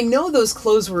 I mean, I know those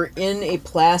clothes were in a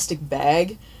plastic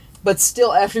bag, but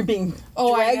still, after being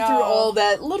dragged through all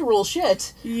that literal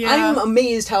shit, I'm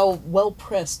amazed how well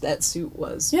pressed that suit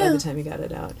was by the time he got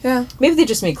it out. Yeah, maybe they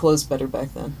just made clothes better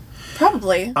back then.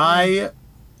 Probably.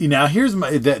 Here's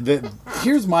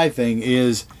my thing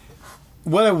is.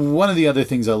 One of the other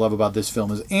things I love about this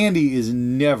film is Andy is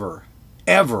never,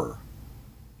 ever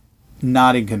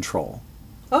not in control.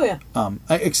 Oh yeah.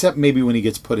 Except maybe when he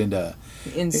gets put into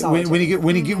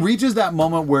when he reaches that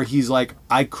moment where he's like,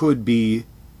 I could be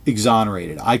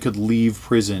exonerated. I could leave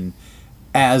prison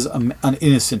as an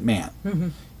innocent man.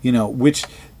 Which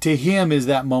to him is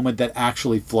that moment that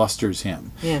actually flusters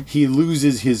him. Yeah. He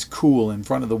loses his cool in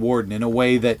front of the warden in a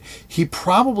way that he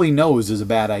probably knows is a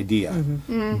bad idea.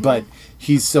 But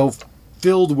he's so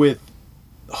filled with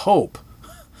hope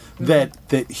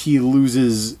that he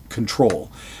loses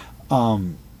control.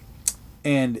 And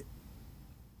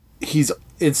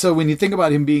and so when you think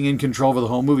about him being in control of the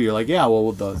whole movie, you're like, yeah, well,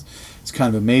 it's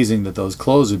kind of amazing that those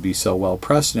clothes would be so well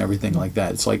pressed and everything like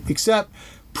that. It's like, except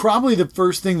probably the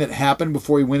first thing that happened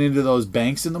before he went into those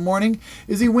banks in the morning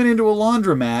is he went into a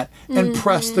laundromat and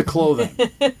pressed the clothing.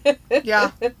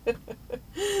 Yeah.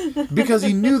 Because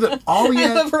he knew that all he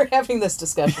had... I love we're having this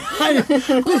discussion. Well,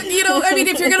 I mean,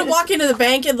 if you're going to walk into the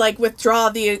bank and, like, withdraw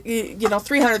the,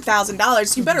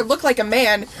 $300,000, you better look like a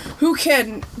man who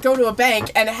can go to a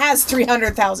bank and has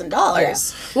 $300,000.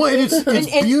 Yeah. Well,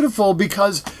 it's beautiful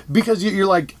because you're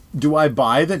like, do I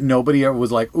buy that nobody ever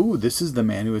was like, ooh, this is the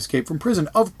man who escaped from prison?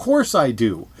 Of course I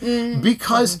do.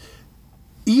 Because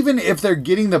even if they're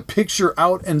getting the picture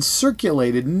out and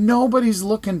circulated, nobody's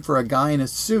looking for a guy in a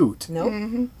suit. Nope.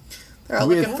 Mm-hmm. They're all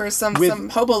looking for some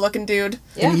hobo-looking dude.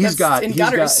 Yeah. And he's got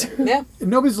Yeah.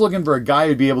 Nobody's looking for a guy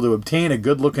who'd be able to obtain a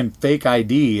good-looking fake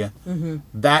ID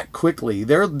that quickly.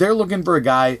 They're looking for a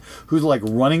guy who's like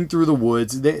running through the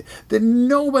woods. That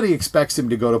nobody expects him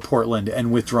to go to Portland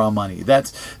and withdraw money.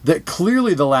 That's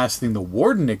clearly the last thing the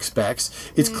warden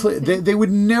expects. It's clear they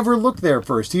would never look there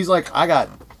first. He's like, I got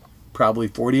probably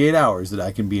 48 hours that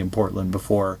I can be in Portland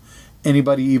before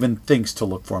anybody even thinks to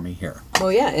look for me here.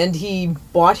 Well, yeah, and he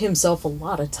bought himself a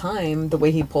lot of time the way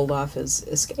he pulled off his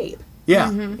escape.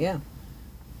 Yeah. Yeah.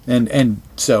 And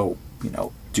so,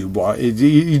 dude,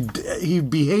 he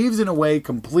behaves in a way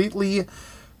completely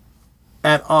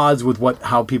at odds with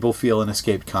how people feel an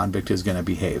escaped convict is going to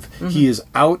behave. He is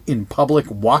out in public,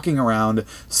 walking around,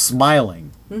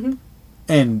 smiling.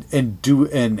 And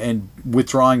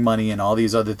withdrawing money and all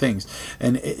these other things.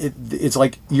 And it's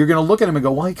like, you're going to look at him and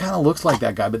go, well, he kind of looks like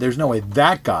that guy, but there's no way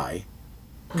that guy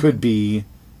could be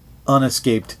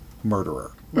unescaped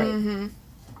murderer. Right.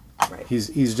 Right.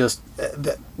 He's just...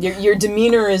 Your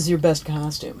demeanor is your best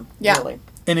costume. Yeah. Really.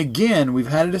 And again, we've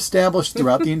had it established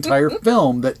throughout the entire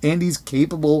film that Andy's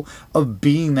capable of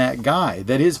being that guy.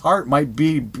 That his heart might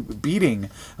be beating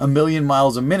 1,000,000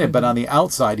 miles a minute, but on the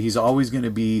outside, he's always going to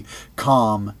be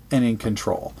calm and in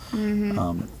control.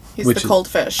 He's the cold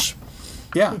fish.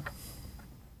 Yeah.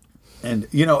 And,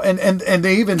 and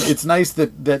they even... It's nice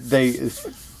that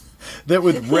that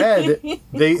with Red,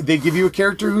 they give you a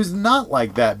character who's not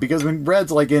like that. Because when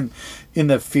Red's like in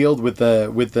the field with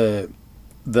the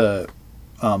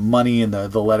money and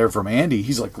the letter from Andy,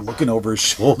 he's like looking over his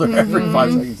shoulder every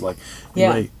 5 seconds, like,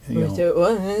 right,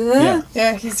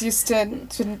 Yeah, he's used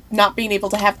to not being able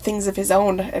to have things of his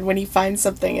own, and when he finds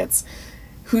something, it's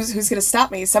who's going to stop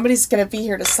me? Somebody's going to be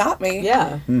here to stop me.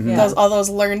 Yeah. All those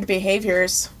learned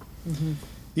behaviors.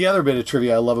 The other bit of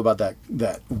trivia I love about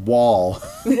that wall.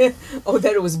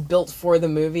 That it was built for the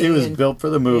movie. It was built for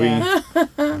the movie. Yeah.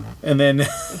 And then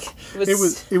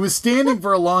it was standing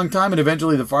for a long time, and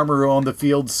eventually the farmer who owned the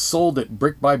field sold it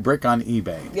brick by brick on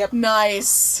eBay. Yep.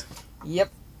 Nice. Yep.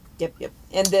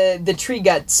 And the tree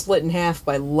got split in half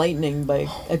by lightning by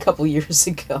a couple years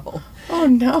ago. Oh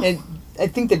no. And I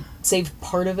think they saved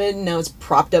part of it, and now it's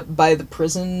propped up by the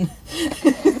prison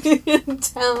in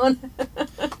town.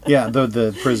 Yeah,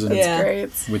 the prison. Yeah. Great.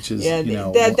 Which is,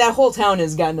 that whole town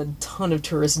has gotten a ton of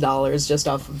tourist dollars just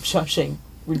off of Shawshank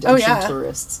Redemption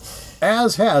tourists.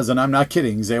 As has, and I'm not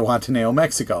kidding, Zihuatanejo,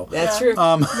 Mexico. That's true.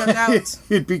 No doubt.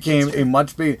 It became a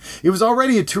much big... It was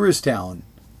already a tourist town.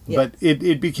 Yeah. But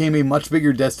it became a much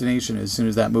bigger destination as soon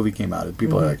as that movie came out.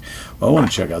 People are like, well, I want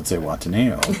to check out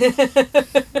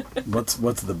Zihuatanejo.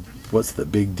 What's the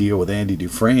big deal with Andy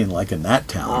Dufresne liking that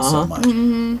town so much?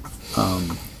 All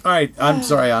right, I'm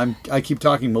sorry. I keep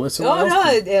talking, Melissa. No,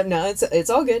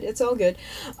 it's all good. It's all good.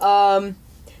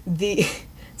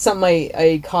 Something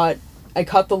I caught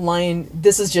the line.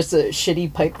 This is just a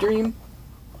shitty pipe dream.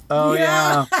 Oh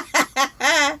yeah.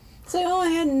 So I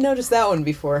hadn't noticed that one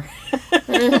before.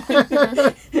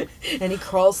 And he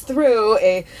crawls through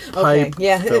a pipe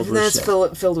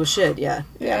filled with shit. Yeah.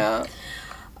 Yeah.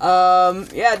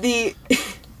 The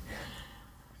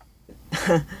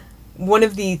one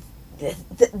of the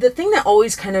thing that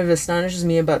always kind of astonishes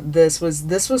me about this was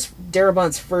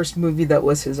Darabont's first movie that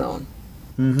was his own.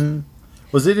 Mm-hmm.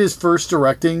 Was it his first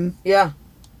directing? Yeah.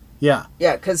 Yeah.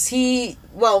 Yeah, because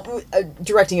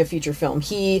directing a feature film.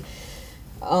 He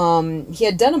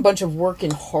had done a bunch of work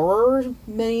in horror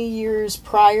many years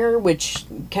prior, which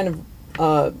kind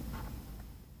of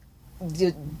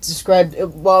described...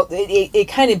 Well, it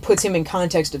kind of puts him in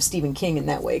context of Stephen King in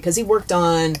that way, because he worked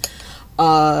on...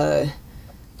 was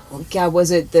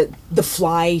it The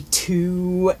Fly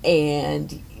 2,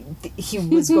 and he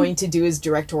was going to do his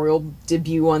directorial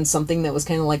debut on something that was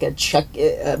kind of like a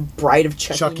Bride of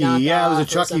Chucky yeah, it was a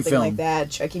Chucky film. Like that,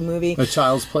 Chucky movie. A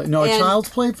Child's Play... No, a Child's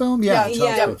Play film? Yeah,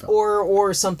 Play film.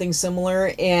 Or something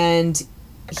similar, and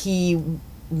he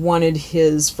wanted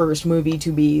his first movie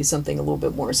to be something a little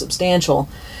bit more substantial.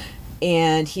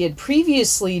 And he had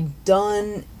previously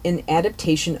done an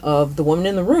adaptation of The Woman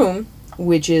in the Room,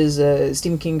 which is a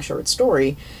Stephen King short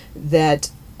story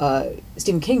that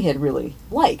Stephen King had really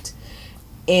liked.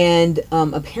 And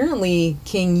apparently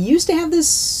King used to have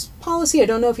this policy. I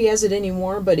don't know if he has it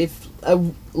anymore, but if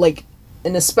like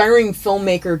an aspiring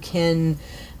filmmaker can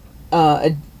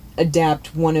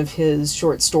adapt one of his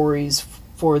short stories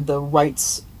for the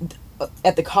rights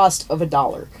at the cost of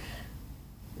 $1,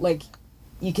 like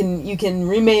you can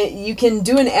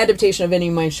do an adaptation of any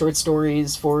of my short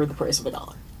stories for the price of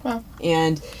 $1. Wow.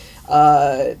 And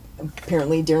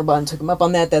apparently Darabont took him up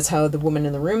on that. That's how The Woman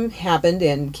in the Room happened,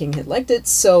 and King had liked it.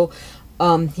 So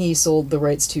he sold the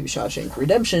rights to Shawshank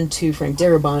Redemption to Frank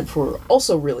Darabont for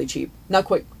also really cheap. Not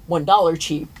quite $1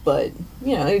 cheap, but,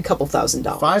 a couple $1,000.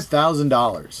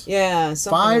 $5,000. Yeah.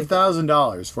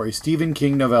 $5,000 for a Stephen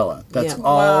King novella. That's Yeah.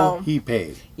 all Wow. he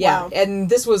paid. Yeah, Wow. and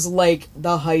this was like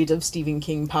the height of Stephen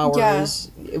King powers.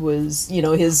 Yeah. It was,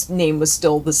 his name was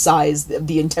still the size of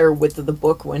the entire width of the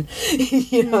book when,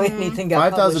 anything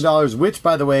got published. $5,000, which,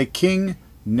 by the way, King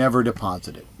never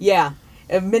deposited. Yeah.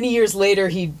 And many years later,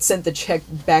 he sent the check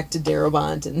back to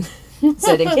Darabont and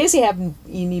said, in case you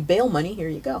need bail money, here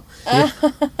you go.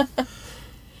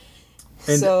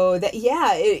 So that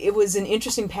it was an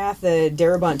interesting path that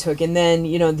Darabont took, and then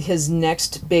his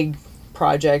next big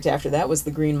project after that was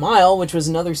The Green Mile, which was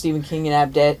another Stephen King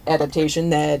adaptation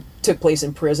that took place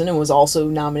in prison and was also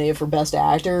nominated for Best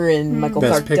Actor and Michael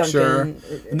Best Picture,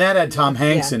 Duncan. and that had Tom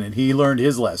Hanks in it. He learned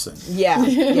his lesson.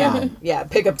 Yeah.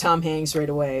 Pick up Tom Hanks right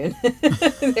away,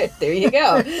 and there you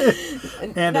go.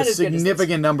 And a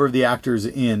significant number of the actors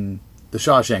in The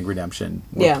Shawshank Redemption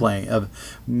were playing.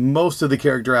 Most of the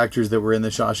character actors that were in The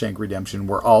Shawshank Redemption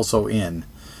were also in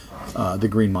The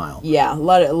Green Mile. Yeah, a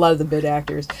lot of the bit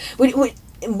actors.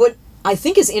 What I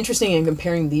think is interesting in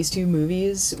comparing these two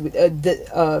movies,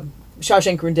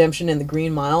 Shawshank Redemption and The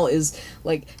Green Mile, is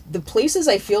like the places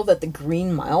I feel that The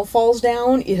Green Mile falls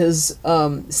down is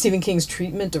Stephen King's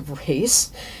treatment of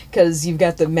race, because you've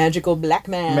got the magical black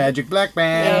man,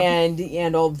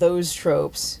 and all those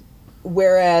tropes,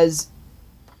 whereas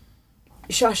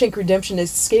Shawshank Redemption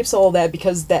escapes all that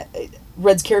because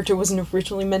Red's character wasn't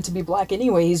originally meant to be black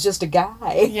anyway. He's just a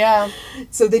guy. Yeah.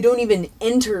 So they don't even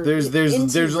enter. There's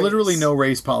literally no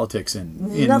race politics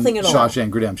in Nothing at all.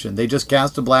 Shawshank Redemption. They just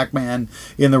cast a black man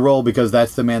in the role because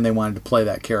that's the man they wanted to play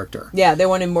that character. Yeah, they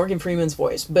wanted Morgan Freeman's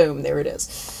voice. Boom, there it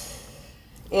is.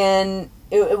 And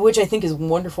which I think is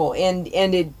wonderful, and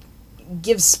it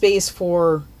gives space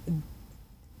for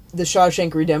the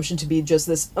Shawshank Redemption to be just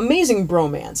this amazing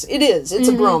bromance. It is. It's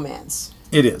a bromance.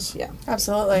 It is. Yeah.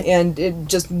 Absolutely. And it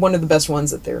just one of the best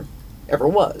ones that there ever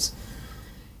was.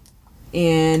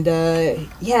 And, and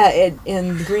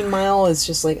The Green Mile is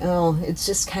just like, it's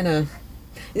just kind of...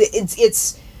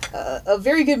 It's a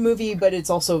very good movie, but it's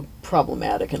also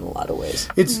problematic in a lot of ways.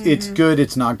 It's good,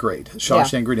 it's not great.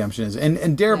 Shawshank Redemption is.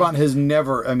 And Darabont has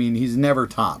never, he's never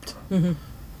topped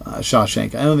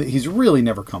Shawshank. I know that he's really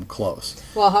never come close.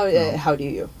 Well, how do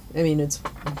you? I mean, it's...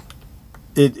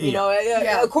 depending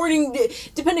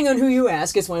on who you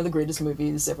ask, it's one of the greatest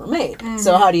movies ever made. Mm-hmm.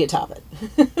 So how do you top it?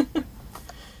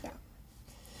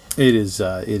 It is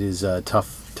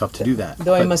tough to do that.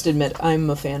 Though I must admit, I'm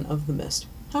a fan of The Mist.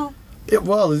 Huh?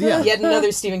 Yet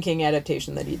another Stephen King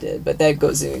adaptation that he did, but that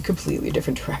goes in a completely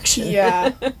different direction.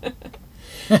 Yeah.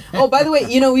 Oh, by the way,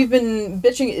 we've been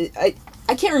bitching.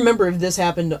 I can't remember if this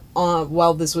happened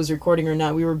while this was recording or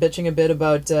not. We were bitching a bit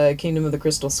about Kingdom of the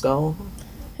Crystal Skull.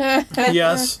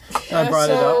 Yes, I brought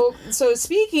it up. So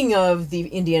speaking of the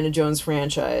Indiana Jones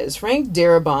franchise, Frank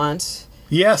Darabont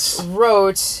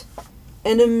wrote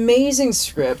an amazing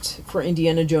script for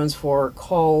Indiana Jones 4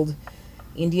 called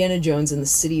Indiana Jones and the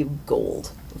City of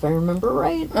Gold, if I remember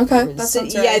right. Okay, that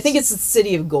sounds right. Yeah, I think it's the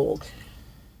City of Gold.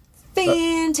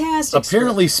 Fantastic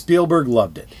Apparently script. Spielberg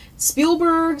loved it.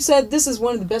 Spielberg said, this is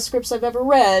one of the best scripts I've ever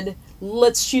read.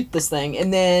 Let's shoot this thing.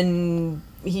 And then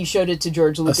he showed it to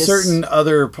George Lucas.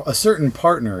 A certain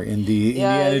partner in the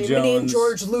Indiana Jones. Named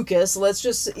George Lucas.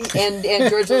 And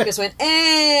George Lucas went,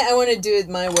 I want to do it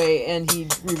my way, and he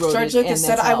rewrote it. George Lucas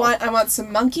said, I want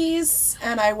some monkeys,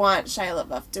 and I want Shia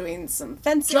LaBeouf doing some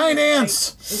fencing. Giant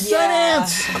ants.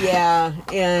 Yeah,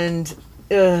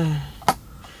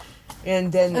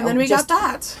 and then we got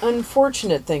that.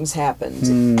 Unfortunate things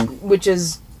happened, which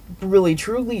is really,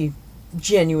 truly,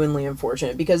 genuinely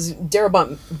unfortunate, because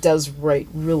Darabont does write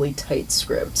really tight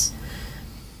scripts.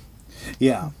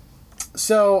 Yeah.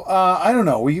 So I don't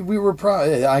know. We were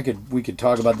probably we could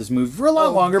talk about this movie for a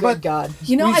lot longer, good but God.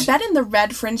 You know, I bet in the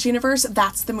Red Fringe universe,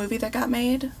 that's the movie that got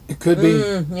made. it could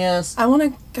be. Yes. I want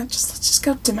to let's just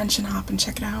go dimension hop and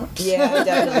check it out. Yeah,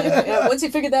 definitely. Yeah, once you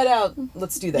figure that out,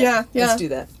 let's do that. Yeah. Let's do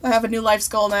that. I have a new life's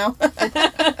goal now.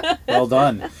 Well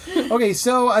done. Okay,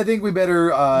 so I think we better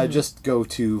just go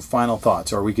to final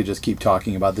thoughts, or we could just keep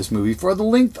talking about this movie for the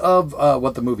length of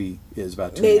what the movie is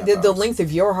about. The length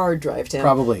of your hard drive, Tim.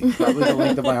 Probably the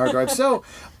length of my hard drive. So,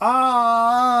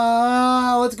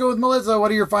 let's go with Melissa.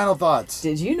 What are your final thoughts?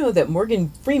 Did you know that Morgan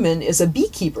Freeman is a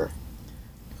beekeeper?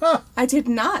 I did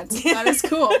not. That is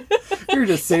cool. You're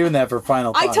just saving that for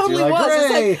final thoughts. I totally You're like, was.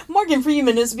 "Hooray!" It's like Morgan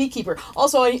Freeman is a beekeeper.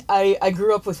 Also, I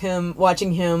grew up with him,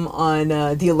 watching him on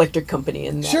The Electric Company,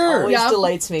 and that Sure. always Yep.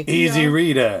 delates me. Easy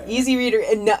reader. Easy reader.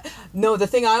 And no, the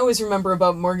thing I always remember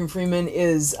about Morgan Freeman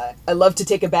is I love to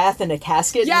take a bath in a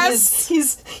casket. Yes!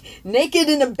 He's naked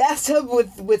in a bathtub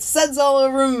with suds all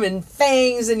over him and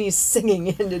fangs, and he's singing,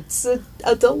 and it's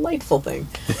a delightful thing.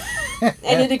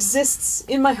 And it exists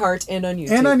in my heart and on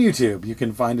YouTube. And on YouTube. You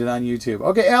can find it on YouTube.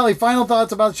 Okay, Allie, final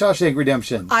thoughts about Shawshank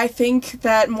Redemption. I think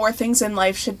that more things in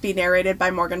life should be narrated by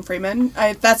Morgan Freeman.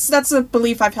 That's a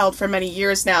belief I've held for many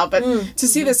years now, but to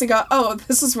see this and go, oh,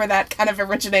 this is where that kind of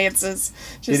originates is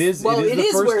just... It is Well, the it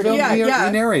is first where film he- he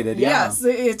Yeah. narrated. Yeah. Yes,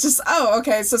 it's just, oh,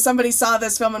 okay, so somebody saw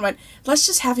this film and went, let's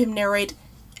just have him narrate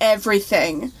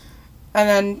everything. And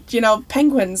then,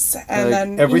 penguins, and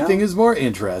then... everything is more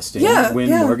interesting when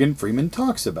Morgan Freeman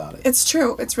talks about it. It's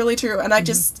true. It's really true. And I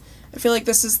feel like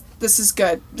this is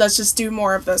good. Let's just do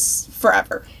more of this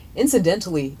forever.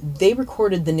 Incidentally, they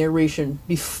recorded the narration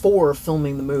before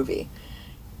filming the movie,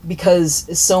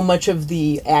 because so much of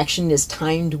the action is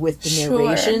timed with the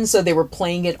narration, Sure. so they were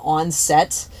playing it on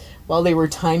set while they were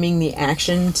timing the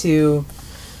action to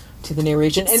the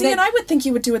narration. And See, and I would think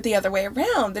you would do it the other way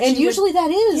around. and usually that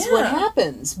is what Yeah.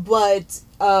 happens, but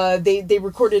they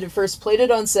recorded it first, played it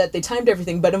on set, they timed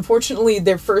everything, but unfortunately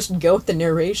their first go at the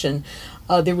narration,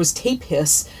 there was tape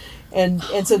hiss, and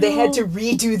so they had to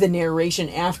redo the narration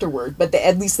afterward, but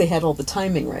at least they had all the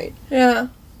timing right. Yeah.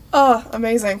 Oh,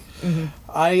 amazing.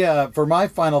 For my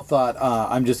final thought,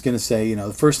 I'm just going to say,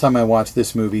 the first time I watched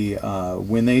this movie,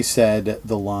 when they said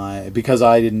the line, because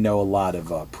I didn't know a lot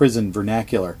of prison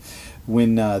vernacular,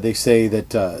 when they say that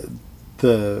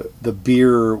the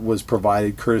beer was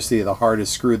provided courtesy of the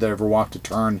hardest screw that ever walked a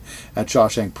turn at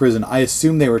Shawshank Prison, I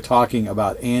assumed they were talking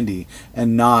about Andy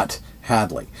and not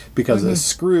Hadley, because the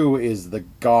screw is the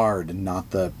guard, not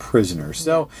the prisoner.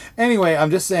 So anyway, I'm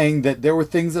just saying that there were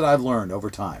things that I've learned over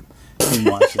time in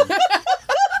watching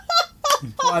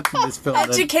this film.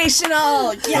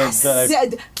 Educational. Yes.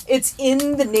 It's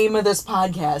in the name of this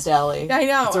podcast, Allie. I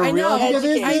know. I know.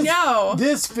 I know.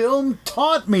 This film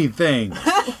taught me things.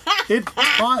 It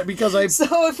taught because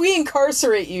So if we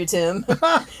incarcerate you, Tim,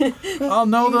 I'll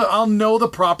know the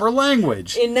proper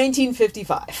language. in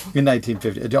 1955. In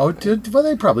 1950, well,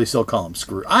 they probably still call him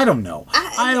screw. I don't know.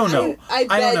 I don't know. I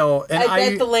don't know. And I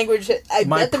bet the language. I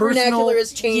my bet the vernacular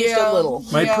has changed Yeah. a little.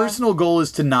 my Yeah. personal goal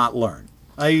is to not learn.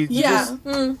 Yeah.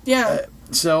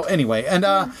 So anyway, and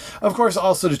of course,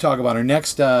 also to talk about our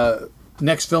next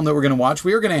film that we're going to watch,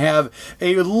 we are going to have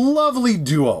a lovely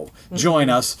duo join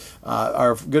us.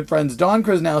 Our good friends Dawn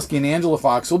Krasnowski and Angela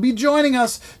Fox will be joining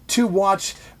us to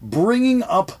watch Bringing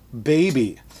Up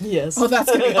Baby. Yes. Oh, that's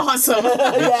going to be awesome.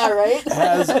 Yeah, right?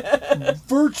 Has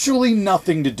virtually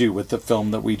nothing to do with the film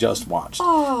that we just watched.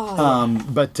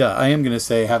 But I am going to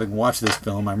say, having watched this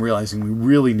film, I'm realizing we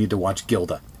really need to watch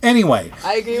Gilda. Anyway,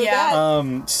 I agree with Yeah.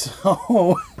 that.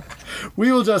 so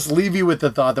we will just leave you with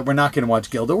the thought that we're not going to watch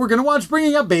Gilda. We're going to watch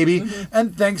Bringing Up Baby.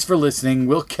 And thanks for listening.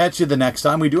 We'll catch you the next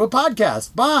time we do a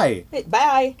podcast. Bye. Hey,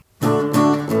 bye.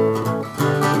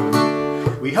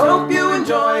 We hope you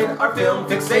enjoyed our film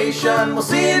fixation. We'll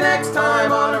see you next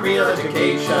time on A Real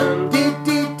Education. Dee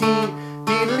dee dee,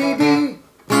 dee dee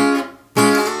dee.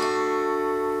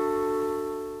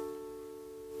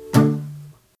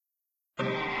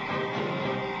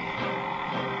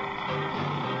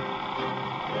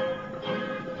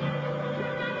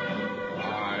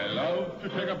 I love to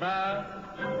take a bath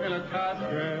in a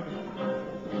casket.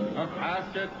 A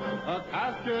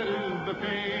casket is the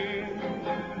thing.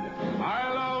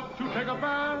 I love to take a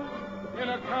bath in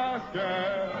a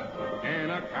casket. In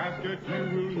a casket you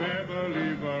will never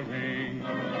leave a ring.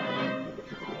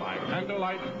 By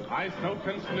candlelight I soak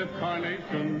and sniff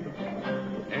carnation.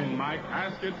 In my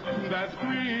casket that's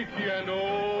creaky and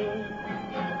old.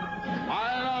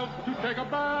 I love to take a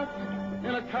bath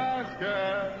in a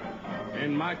casket.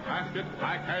 In my casket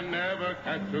I can never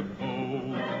catch a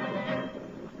cold.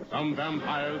 Some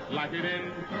vampires like it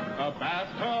in a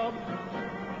bathtub.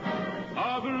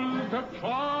 Others have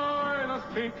tried a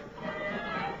sink.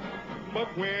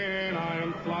 But when I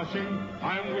am sloshing,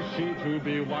 I'm wishing to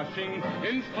be washing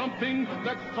in something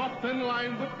that's soft and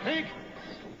lined with pink.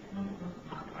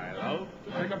 I love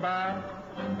to take a bath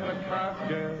in a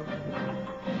casket,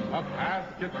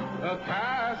 a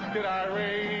casket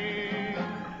irene.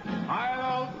 I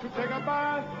love to take a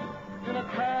bath in a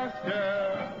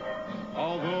casket,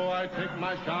 although I take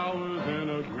my showers in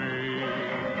a grave.